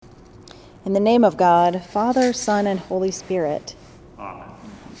In the name of God, Father, Son, and Holy Spirit. Amen.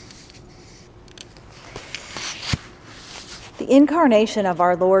 The incarnation of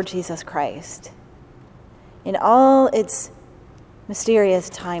our Lord Jesus Christ, in all its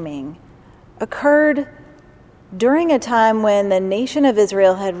mysterious timing, occurred during a time when the nation of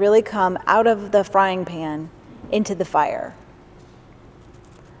Israel had really come out of the frying pan into the fire.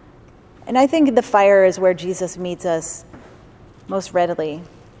 And I think the fire is where Jesus meets us most readily.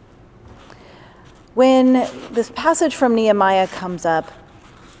 When this passage from Nehemiah comes up,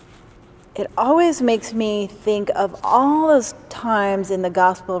 it always makes me think of all those times in the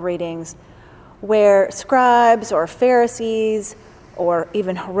gospel readings where scribes or Pharisees or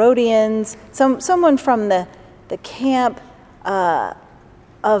even Herodians, someone from the camp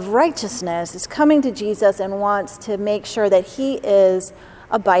of righteousness is coming to Jesus and wants to make sure that he is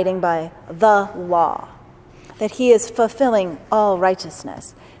abiding by the law, that he is fulfilling all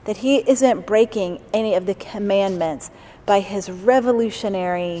righteousness, that he isn't breaking any of the commandments by his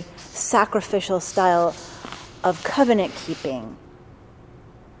revolutionary sacrificial style of covenant keeping.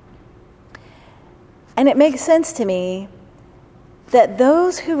 And it makes sense to me that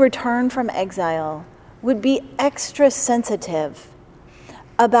those who return from exile would be extra sensitive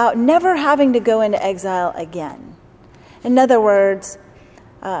about never having to go into exile again. In other words,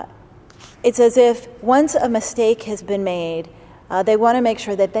 it's as if once a mistake has been made, they want to make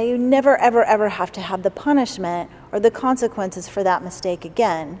sure that they never, ever, ever have to have the punishment or the consequences for that mistake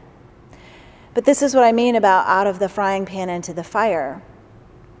again. But this is what I mean about out of the frying pan into the fire.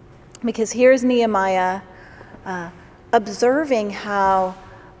 Because here's Nehemiah observing how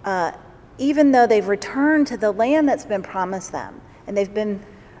even though they've returned to the land that's been promised them, and they've been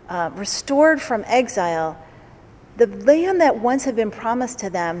restored from exile, the land that once had been promised to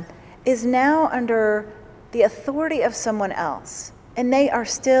them is now under the authority of someone else. And they are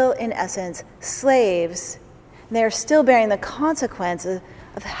still, in essence, slaves. And they are still bearing the consequences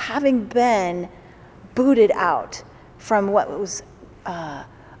of having been booted out from what was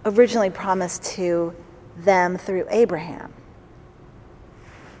originally promised to them through Abraham.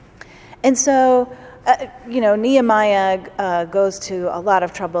 And so, Nehemiah goes to a lot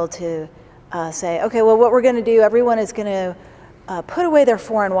of trouble to say, okay, well, what we're going to do, everyone is going to put away their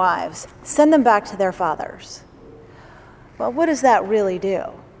foreign wives, send them back to their fathers. Well, what does that really do?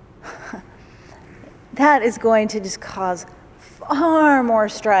 That is going to just cause far more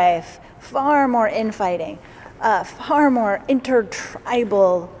strife, far more infighting, far more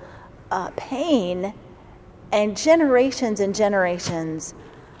intertribal pain, and generations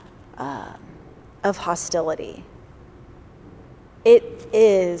of hostility. It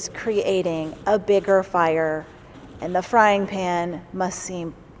is creating a bigger fire, and the frying pan must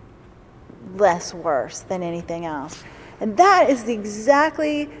seem less worse than anything else. And that is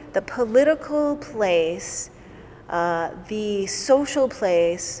exactly the political place, the social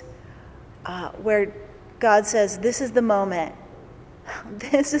place, where God says, this is the moment.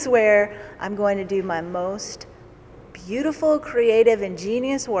 This is where I'm going to do my most beautiful, creative,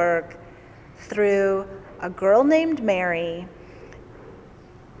 ingenious work through a girl named Mary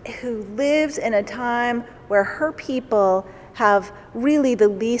who lives in a time where her people have really the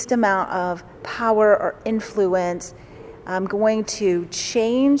least amount of power or influence. I'm going to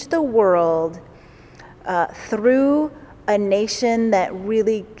change the world through a nation that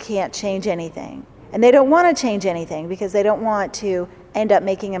really can't change anything. And they don't want to change anything because they don't want to end up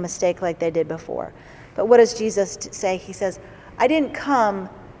making a mistake like they did before. But what does Jesus say? He says, I didn't come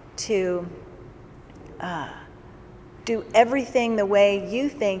to do everything the way you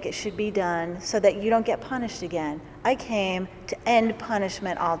think it should be done so that you don't get punished again. I came to end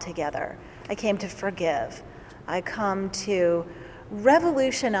punishment altogether. I came to forgive. I come to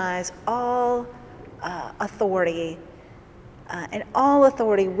revolutionize all authority, and all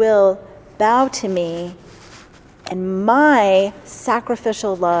authority will bow to me, and my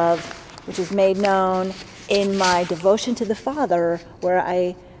sacrificial love, which is made known in my devotion to the Father,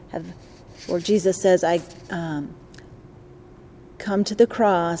 where Jesus says, I come to the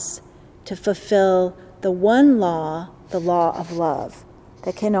cross to fulfill the one law, the law of love,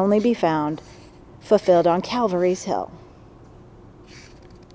 that can only be found fulfilled on Calvary's Hill.